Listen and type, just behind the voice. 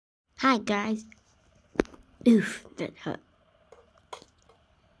Hi guys. Oof, that hurt.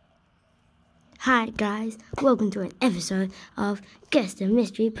 Hi guys, welcome to an episode of Guess the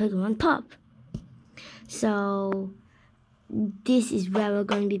Mystery Pokemon Pop. So, this is where we're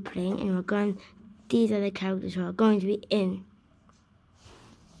going to be playing, and these are the characters who are going to be in.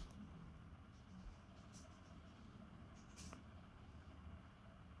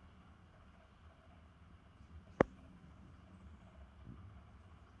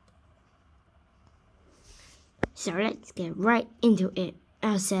 So let's get right into it.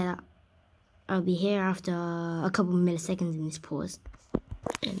 I'll set up. I'll be here after a couple milliseconds in this pause.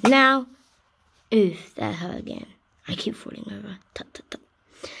 And now, oof, that hurt again. I keep falling over. Tut, tut, tut.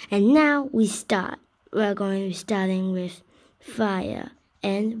 And now we start. We're going to be starting with fire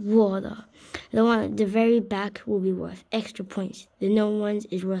and water. The one at the very back will be worth extra points. The known ones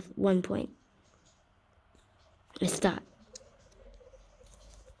is worth 1 point. Let's start.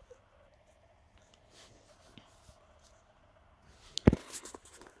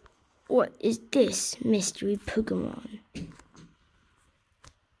 What is this mystery Pokemon?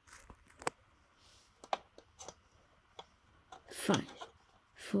 Five,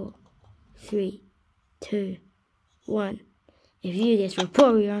 4, 3, 2, 1. If you guess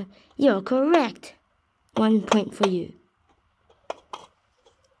Vaporeon, you're correct. 1 point for you.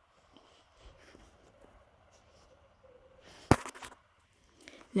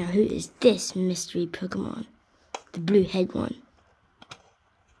 Now who is this mystery Pokemon? The blue head one.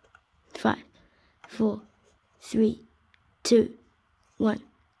 5, 4, 3, 2, 1.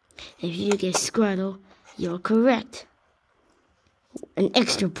 If you guess Squirtle, you're correct. An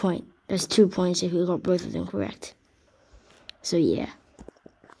extra point. That's 2 points if you got both of them correct. So yeah.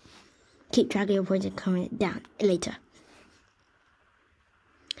 Keep track of your points and comment it down later.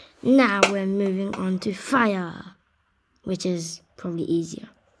 Now we're moving on to fire, which is probably easier.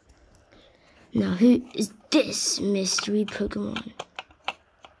 Now who is this mystery Pokemon?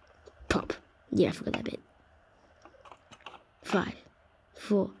 Pop. Yeah, I forgot that bit. 5,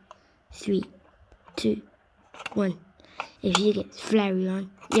 4, 3, 2, 1. If you get Flareon,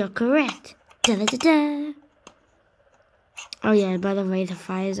 you're correct. Da da da da. Oh yeah, by the way, the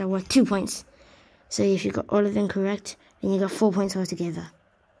fires are worth 2 points. So if you got all of them correct, then you got 4 points altogether.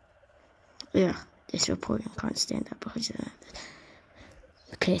 Yeah, this reporting can't stand up because of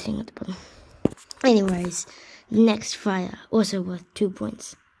the clear thing at the bottom. Anyways, the next fire, also worth 2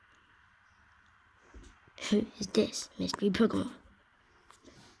 points. Who is this mystery Pokemon?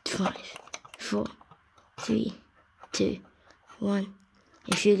 5, 4, 3, 2, 1.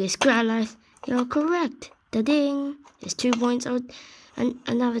 If you guess Growlithe, you're correct. Da-ding! There's 2 points out and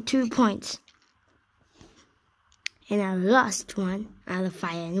another 2 points. And our last one out of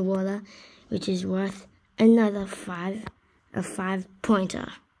fire and water, which is worth another 5, a 5-pointer.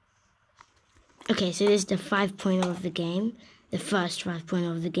 Okay, so this is the 5-pointer of the game, the first 5-pointer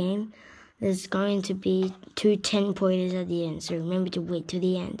of the game. There's going to be 2 10-pointers at the end, so remember to wait till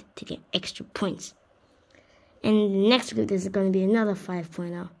the end to get extra points. And next week there's going to be another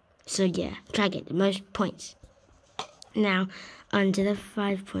 5-pointer. So yeah, try to get the most points. Now, onto the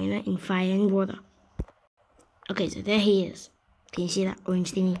 5-pointer in fire and water. Okay, so there he is. Can you see that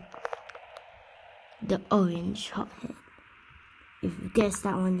orange thingy? The orange hothead. If you guess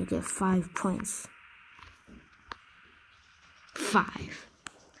that one, you get 5 points. 5,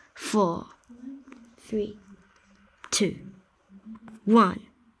 4, 3, 2, 1.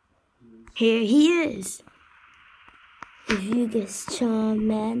 Here he is. If you guess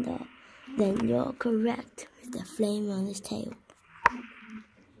Charmander, then you're correct with the flame on his tail.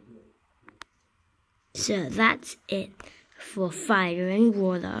 So that's it for fire and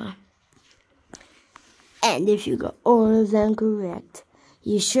water. And if you got all of them correct,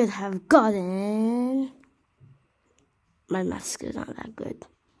 you should have gotten... My math skills aren't that good.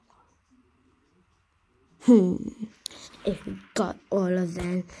 If you got all of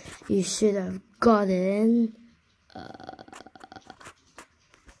them, you should have gotten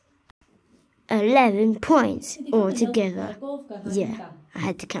 11 points altogether. Yeah, I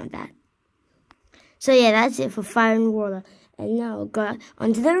had to count that. So yeah, that's it for fire and water. And now we'll go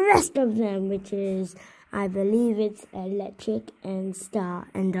on to the rest of them, which is, I believe it's electric and star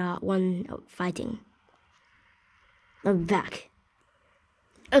and one fighting. I'm back.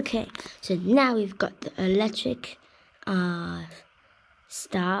 Okay, so now we've got the electric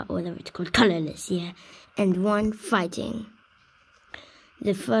star, or whatever it's called, colorless, yeah, and one fighting.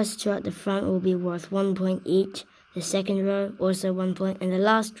 The first two at the front will be worth 1 point each. The second row, also 1 point. And the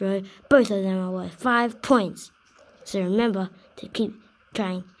last row, both of them are worth 5 points. So remember to keep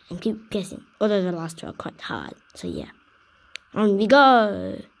trying and keep guessing. Although the last two are quite hard. So yeah. On we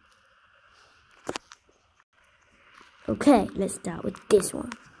go! Okay, let's start with this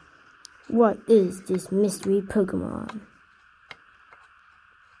one. What is this mystery Pokemon?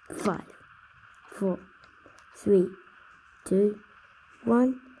 5, 4, 3, 2,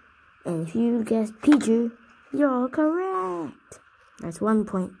 1. And if you guessed Pichu, you're correct. That's 1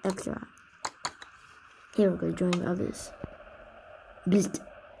 point extra. Here we'll go join the others. Blist.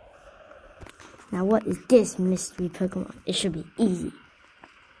 Now what is this mystery Pokemon? It should be easy,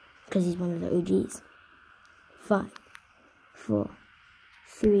 because he's one of the OGs. 5, 4,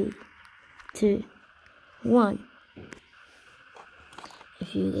 3, 2, 1.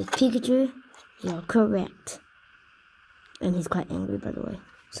 If you get Pikachu, you're correct. And he's quite angry, by the way.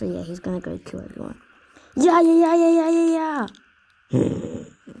 So yeah, he's gonna go kill everyone. Yeah.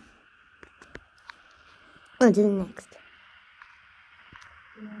 On to the next.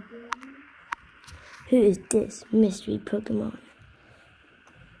 Who is this mystery Pokemon?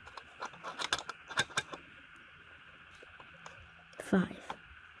 5,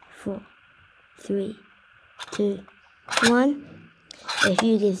 4, 3, 2, 1. If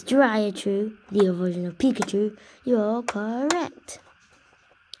you guess Dryachu, the version of Pikachu, you're correct.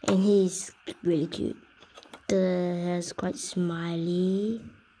 And he's really cute. He's quite smiley.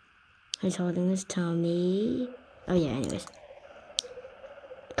 He's holding his tummy. Oh yeah, anyways.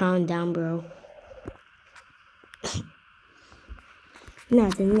 Calm down, bro. Now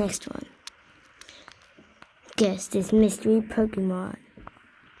the next one. Guess this mystery Pokemon.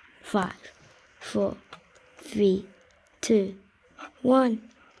 5, 4, 3, 2, 1.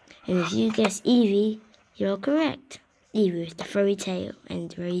 And if you guess Eevee, you're correct. Eevee with the furry tail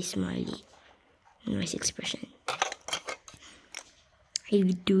and very smiley. Nice expression. Hey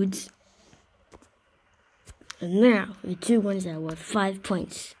dudes. And now, the two ones that are worth 5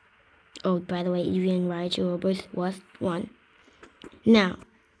 points. Oh, by the way, Eevee and Raichu are both worth 1. Now,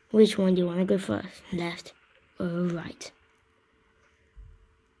 which one do you want to go first? Left or right?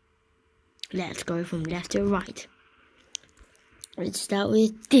 Let's go from left to right. Let's start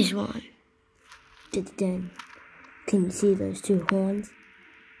with this one. Can you see those two horns?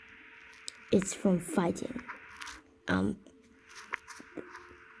 It's from fighting.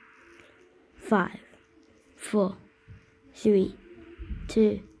 5, 4, 3,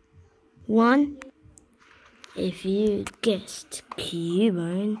 2, 1. If you guessed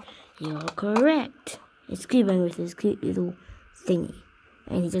Cubone, you're correct. It's Cubone with his cute little thingy.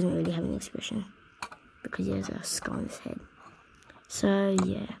 And he doesn't really have an expression, because he has a skull on his head. So,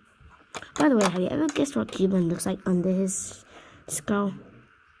 yeah. By the way, have you ever guessed what Cubone looks like under his skull?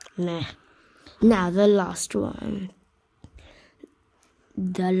 Meh. Now, the last one.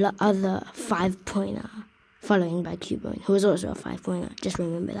 The other 5-pointer, following by Cubone, who is also a 5-pointer. Just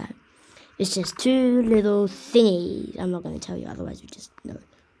remember that. It's just two little thingies. I'm not going to tell you, otherwise you just know.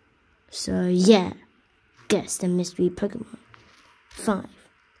 So, yeah. Guess the mystery Pokemon. 5,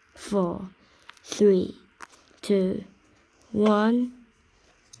 4, 3, 2, 1.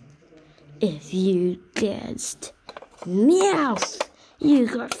 If you guessed Meowth, you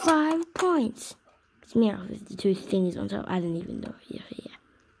got 5 points. It's Meowth with the two things on top. I didn't even know. Yeah.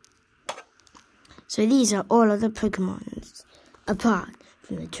 So these are all of the Pokemons, apart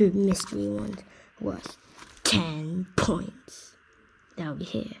from the two mystery ones, worth 10 points. They'll be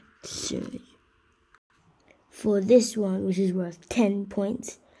here soon. For this one, which is worth 10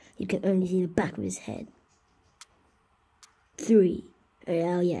 points, you can only see the back of his head. 3.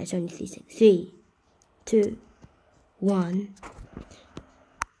 Oh yeah, it's only 3 seconds. 3, 2, 1.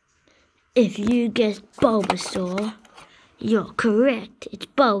 If you guessed Bulbasaur, you're correct. It's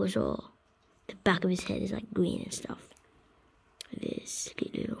Bulbasaur. The back of his head is like green and stuff. This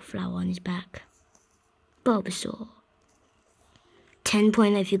cute little flower on his back. Bulbasaur. 10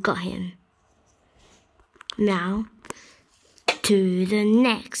 points if you got him. Now, to the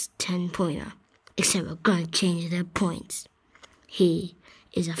next 10-pointer. Except we're going to change the points. He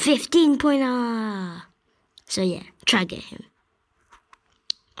is a 15-pointer. So yeah, try get him.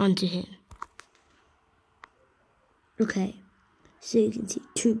 On to him. Okay, so you can see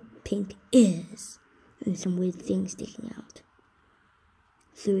 2 pink ears and some weird things sticking out.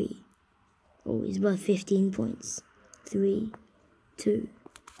 3. Oh, he's worth 15 points. 3, 2,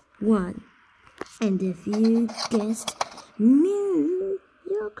 1. And if you guessed Mew,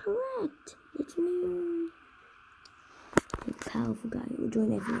 you're correct. It's Mew. A powerful guy who will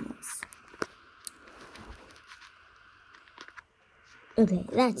join everyone else. Okay,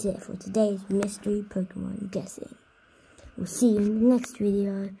 that's it for today's mystery Pokemon guessing. We'll see you in the next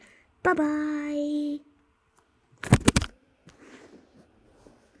video. Bye-bye.